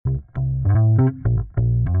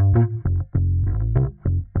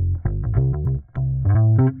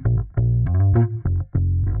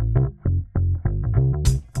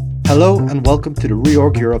Hello and welcome to the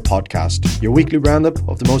Reorg Europe podcast, your weekly roundup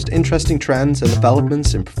of the most interesting trends and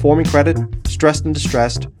developments in performing credit, stressed and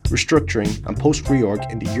distressed, restructuring and post-reorg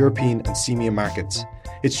in the European and CEMEA markets.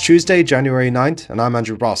 It's Tuesday, January 9th, and I'm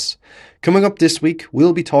Andrew Ross. Coming up this week,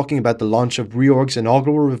 we'll be talking about the launch of Reorg's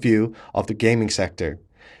inaugural review of the gaming sector.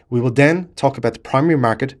 We will then talk about the primary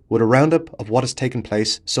market with a roundup of what has taken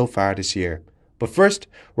place so far this year. But first,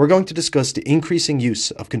 we're going to discuss the increasing use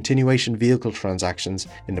of continuation vehicle transactions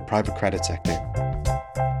in the private credit sector.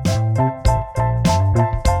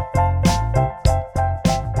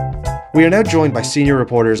 We are now joined by senior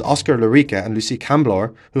reporters Oscar Larica and Lucie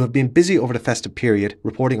Camblor, who have been busy over the festive period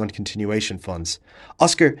reporting on continuation funds.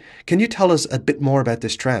 Oscar, can you tell us a bit more about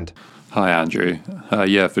this trend? Hi, Andrew.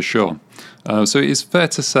 Yeah, for sure. So it is fair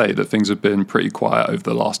to say that things have been pretty quiet over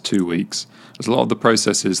the last 2 weeks, as a lot of the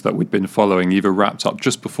processes that we'd been following either wrapped up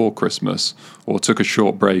just before Christmas or took a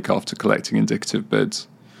short break after collecting indicative bids.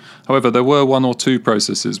 However, there were one or two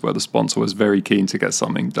processes where the sponsor was very keen to get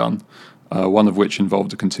something done, one of which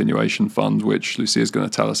involved a continuation fund, which Lucie is going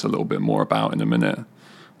to tell us a little bit more about in a minute.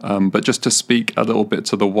 But just to speak a little bit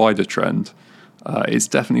to the wider trend, it's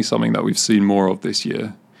definitely something that we've seen more of this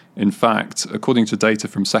year. In fact, according to data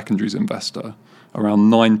from Secondaries Investor,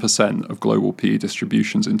 around 9% of global PE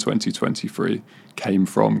distributions in 2023 came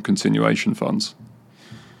from continuation funds.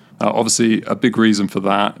 Obviously, a big reason for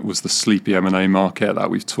that was the sleepy M&A market that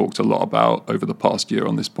we've talked a lot about over the past year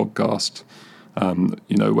on this podcast,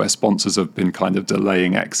 where sponsors have been kind of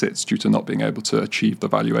delaying exits due to not being able to achieve the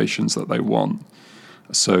valuations that they want.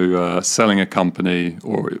 So selling a company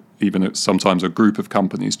or even sometimes a group of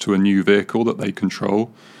companies to a new vehicle that they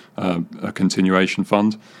control, a continuation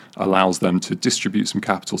fund, allows them to distribute some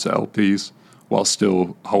capital to LPs while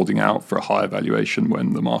still holding out for a higher valuation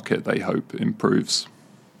when the market, they hope, improves.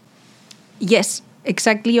 Yes,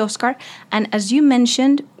 exactly, Oscar. And as you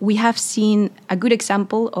mentioned, we have seen a good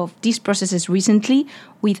example of these processes recently,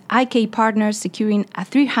 with IK Partners securing a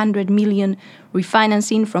 $300 million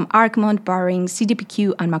refinancing from Arcmont, Barings,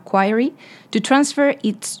 CDPQ and Macquarie to transfer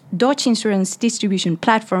its Dutch insurance distribution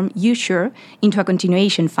platform, Usure, into a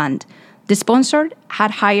continuation fund. The sponsor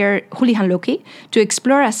had hired Houlihan Lokey to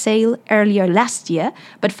explore a sale earlier last year,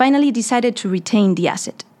 but finally decided to retain the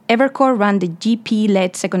asset. Evercore ran the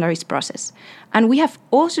GP-led secondaries process. And we have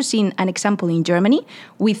also seen an example in Germany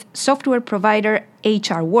with software provider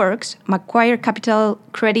HR Works. Macquarie Capital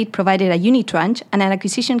Credit provided a unitranche and an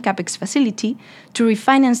acquisition capex facility to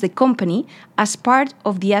refinance the company as part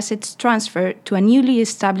of the asset's transfer to a newly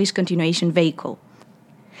established continuation vehicle.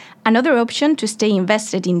 Another option to stay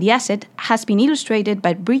invested in the asset has been illustrated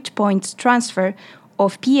by Bridgepoint's transfer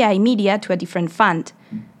of PAI Media to a different fund.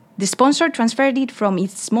 The sponsor transferred it from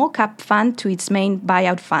its small-cap fund to its main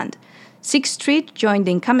buyout fund. Sixth Street joined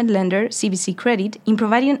the incumbent lender, CVC Credit, in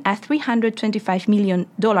providing a $325 million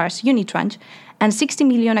unitranche and $60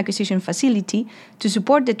 million acquisition facility to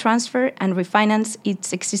support the transfer and refinance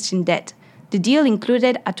its existing debt. The deal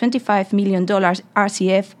included a $25 million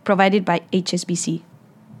RCF provided by HSBC.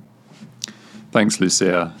 Thanks,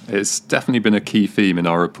 Lucia. It's definitely been a key theme in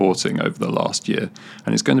our reporting over the last year,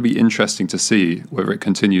 and it's going to be interesting to see whether it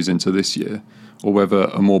continues into this year, or whether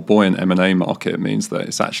a more buoyant M&A market means that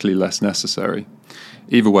it's actually less necessary.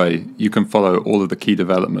 Either way, you can follow all of the key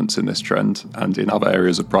developments in this trend and in other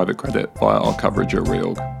areas of private credit via our coverage at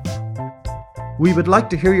Reorg. We would like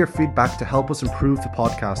to hear your feedback to help us improve the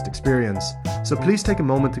podcast experience. So please take a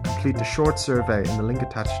moment to complete the short survey in the link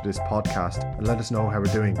attached to this podcast and let us know how we're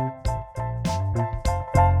doing.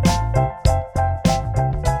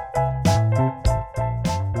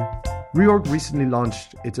 Reorg recently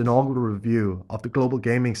launched its inaugural review of the global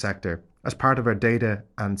gaming sector as part of our Data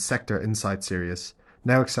and Sector Insight series,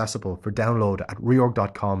 now accessible for download at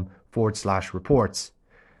reorg.com/reports.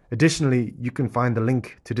 Additionally, you can find the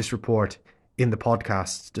link to this report in the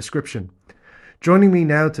podcast's description. Joining me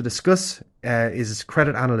now to discuss is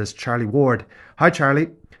credit analyst Charlie Ward. Hi, Charlie.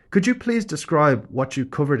 Could you please describe what you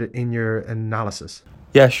covered in your analysis?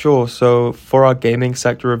 Yeah, sure. So for our gaming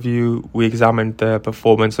sector review, we examined the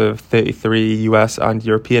performance of 33 US and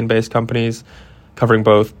European-based companies, covering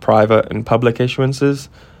both private and public issuances.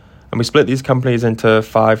 And we split these companies into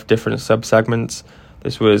 5 different subsegments.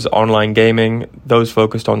 This was online gaming, those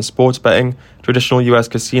focused on sports betting, traditional US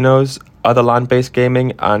casinos, other land-based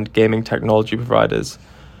gaming, and gaming technology providers.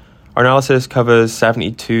 Our analysis covers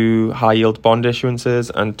 72 high-yield bond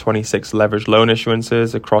issuances and 26 leveraged loan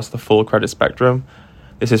issuances across the full credit spectrum.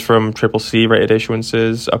 This is from CCC rated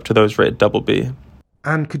issuances up to those rated BB.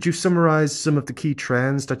 And could you summarize some of the key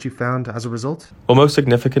trends that you found as a result? Well, most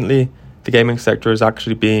significantly, the gaming sector has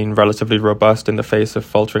actually been relatively robust in the face of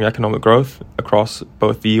faltering economic growth across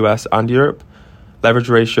both the US and Europe. Leverage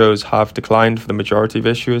ratios have declined for the majority of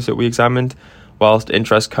issuers that we examined, whilst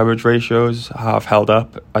interest coverage ratios have held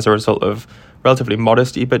up as a result of relatively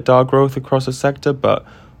modest EBITDA growth across the sector, but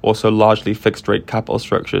also largely fixed rate capital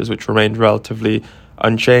structures, which remained relatively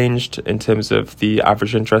unchanged in terms of the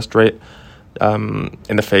average interest rate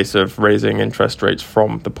in the face of raising interest rates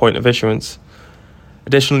from the point of issuance.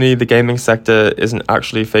 Additionally, the gaming sector isn't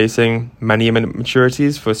actually facing many imminent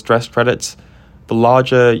maturities for stressed credits. The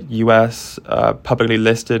larger US publicly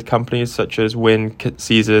listed companies such as Wynn,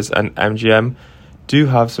 Caesars and MGM do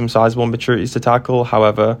have some sizable maturities to tackle.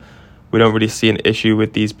 However, we don't really see an issue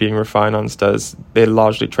with these being refinanced as they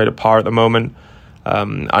largely trade at par at the moment.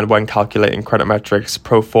 And when calculating credit metrics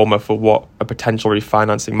pro forma for what a potential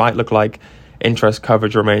refinancing might look like, interest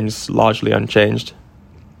coverage remains largely unchanged.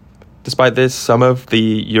 Despite this, some of the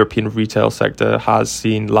European retail sector has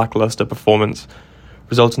seen lackluster performance.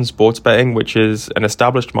 Results in sports betting, which is an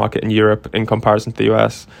established market in Europe in comparison to the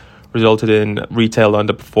US, resulted in retail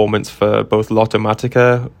underperformance for both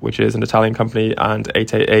Lottomatica, which is an Italian company, and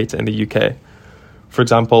 888 in the UK. For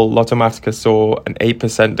example, Lottomatica saw an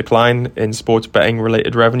 8% decline in sports betting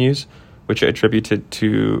related revenues, which are attributed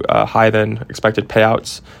to higher than expected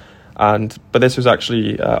payouts. But this was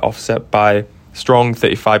actually offset by strong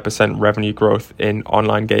 35% revenue growth in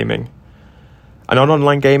online gaming. And on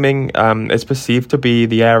online gaming, it's perceived to be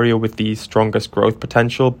the area with the strongest growth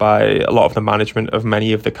potential by a lot of the management of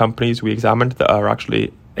many of the companies we examined that are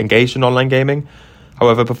actually engaged in online gaming.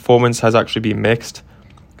 However, performance has actually been mixed.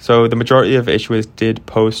 So the majority of issuers did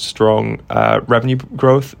post strong revenue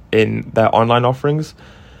growth in their online offerings,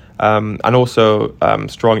 and also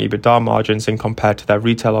strong EBITDA margins in compared to their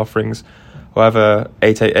retail offerings. However,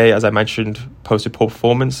 888, as I mentioned, posted poor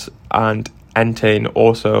performance, and Entain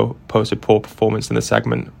also posted poor performance in the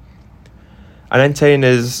segment. And Entain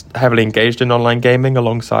is heavily engaged in online gaming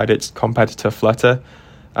alongside its competitor Flutter.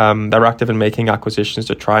 They're active in making acquisitions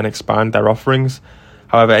to try and expand their offerings.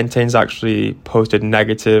 However, Entain's actually posted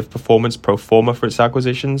negative performance pro forma for its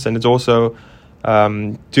acquisitions, and it's also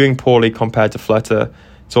doing poorly compared to Flutter.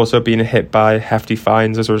 It's also been hit by hefty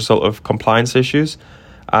fines as a result of compliance issues.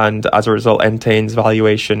 And as a result, Entain's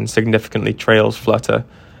valuation significantly trails Flutter.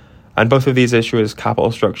 And both of these issuers' capital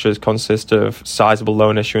structures consist of sizable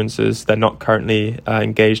loan issuances. They're not currently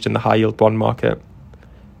engaged in the high-yield bond market.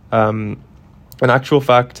 In actual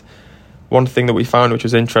fact, one thing that we found which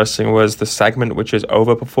was interesting was the segment which is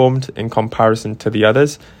overperformed in comparison to the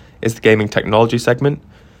others is the gaming technology segment.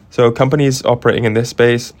 So companies operating in this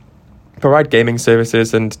space provide gaming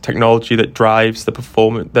services and technology that drives the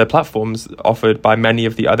platforms offered by many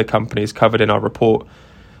of the other companies covered in our report.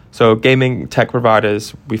 So gaming tech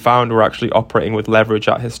providers we found were actually operating with leverage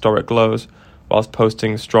at historic lows whilst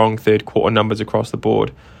posting strong third quarter numbers across the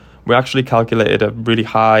board. We actually calculated a really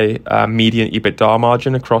high median EBITDA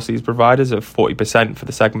margin across these providers of 40% for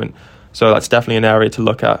the segment. So that's definitely an area to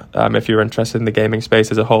look at if you're interested in the gaming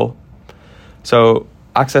space as a whole. So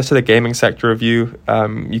access to the gaming sector review,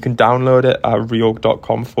 you can download it at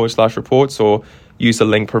reorg.com/reports or use the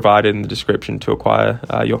link provided in the description to acquire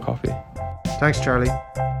your copy. Thanks, Charlie.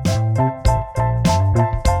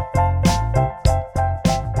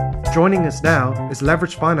 Joining us now is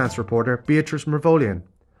leveraged finance reporter Beatrice Mervolian.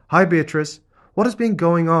 Hi, Beatrice. What has been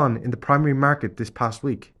going on in the primary market this past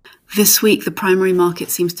week? This week, the primary market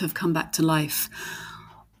seems to have come back to life.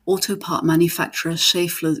 Auto part manufacturer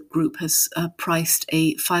Schaeffler Group has priced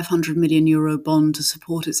a €500 million bond to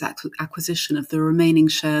support its acquisition of the remaining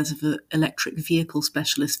shares of the electric vehicle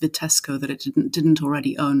specialist Vitesco that it didn't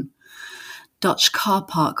already own. Dutch car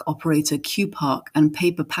park operator Q-Park and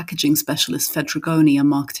paper packaging specialist Fedrigoni are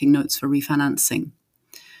marketing notes for refinancing.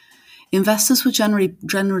 Investors were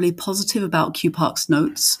generally positive about Q-Park's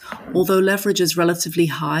notes, although leverage is relatively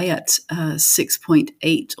high at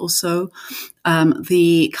 6.8 or so.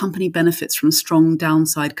 The company benefits from strong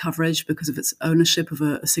downside coverage because of its ownership of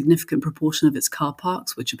a significant proportion of its car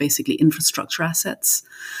parks, which are basically infrastructure assets.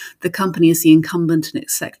 The company is the incumbent in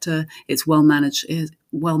its sector. It's well managed,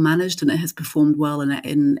 and it has performed well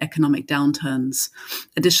in economic downturns.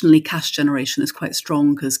 Additionally, cash generation is quite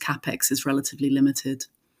strong because CapEx is relatively limited.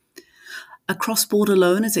 A cross-border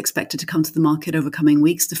loan is expected to come to the market over coming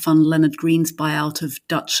weeks to fund Leonard Green's buyout of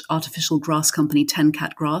Dutch artificial grass company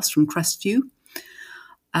 10Cat Grass from Crestview.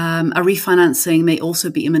 A refinancing may also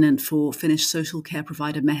be imminent for Finnish social care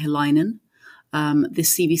provider Mehiläinen.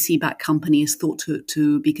 This CVC-backed company is thought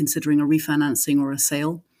to be considering a refinancing or a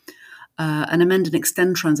sale. An amend and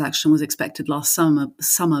extend transaction was expected last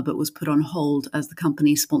summer, but was put on hold as the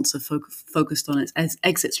company's sponsor focused on its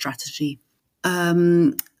exit strategy.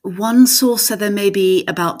 One source said there may be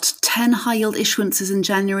about 10 high-yield issuances in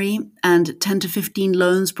January and 10 to 15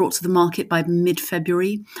 loans brought to the market by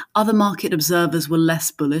mid-February. Other market observers were less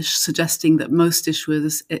bullish, suggesting that most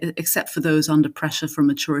issuers, except for those under pressure from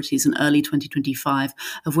maturities in early 2025,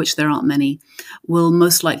 of which there aren't many, will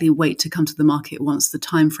most likely wait to come to the market once the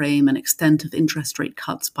timeframe and extent of interest rate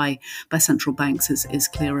cuts by central banks is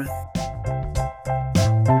clearer.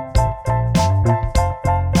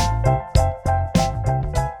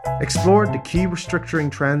 Explored the key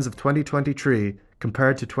restructuring trends of 2023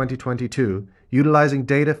 compared to 2022, utilizing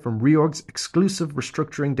data from Reorg's exclusive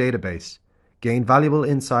restructuring database. Gain valuable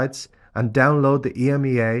insights and download the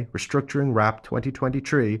EMEA Restructuring Wrap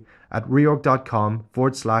 2023 at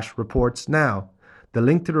reorg.com/reports now. The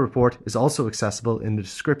link to the report is also accessible in the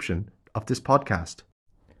description of this podcast.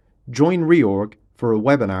 Join Reorg for a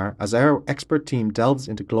webinar as our expert team delves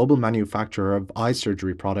into global manufacturer of eye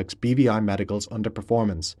surgery products BVI Medical's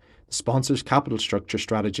underperformance, the sponsor's capital structure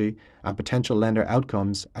strategy and potential lender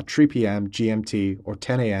outcomes at 3 p.m. GMT or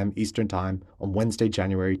 10 a.m. Eastern Time on Wednesday,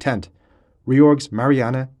 January 10th. Reorg's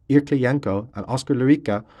Mariana Irklienko and Oscar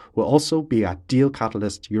Lurica will also be at Deal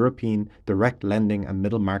Catalyst European Direct Lending and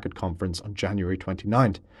Middle Market Conference on January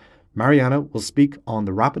 29th. Mariana will speak on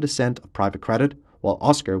the rapid ascent of private credit, while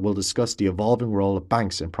Oscar will discuss the evolving role of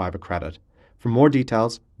banks in private credit. For more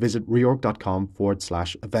details, visit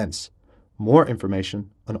reorg.com/events. More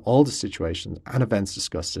information on all the situations and events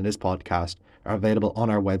discussed in this podcast are available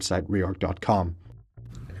on our website, reorg.com.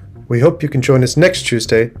 We hope you can join us next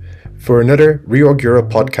Tuesday for another Reorg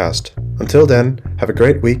Europe podcast. Until then, have a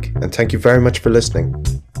great week and thank you very much for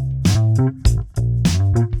listening.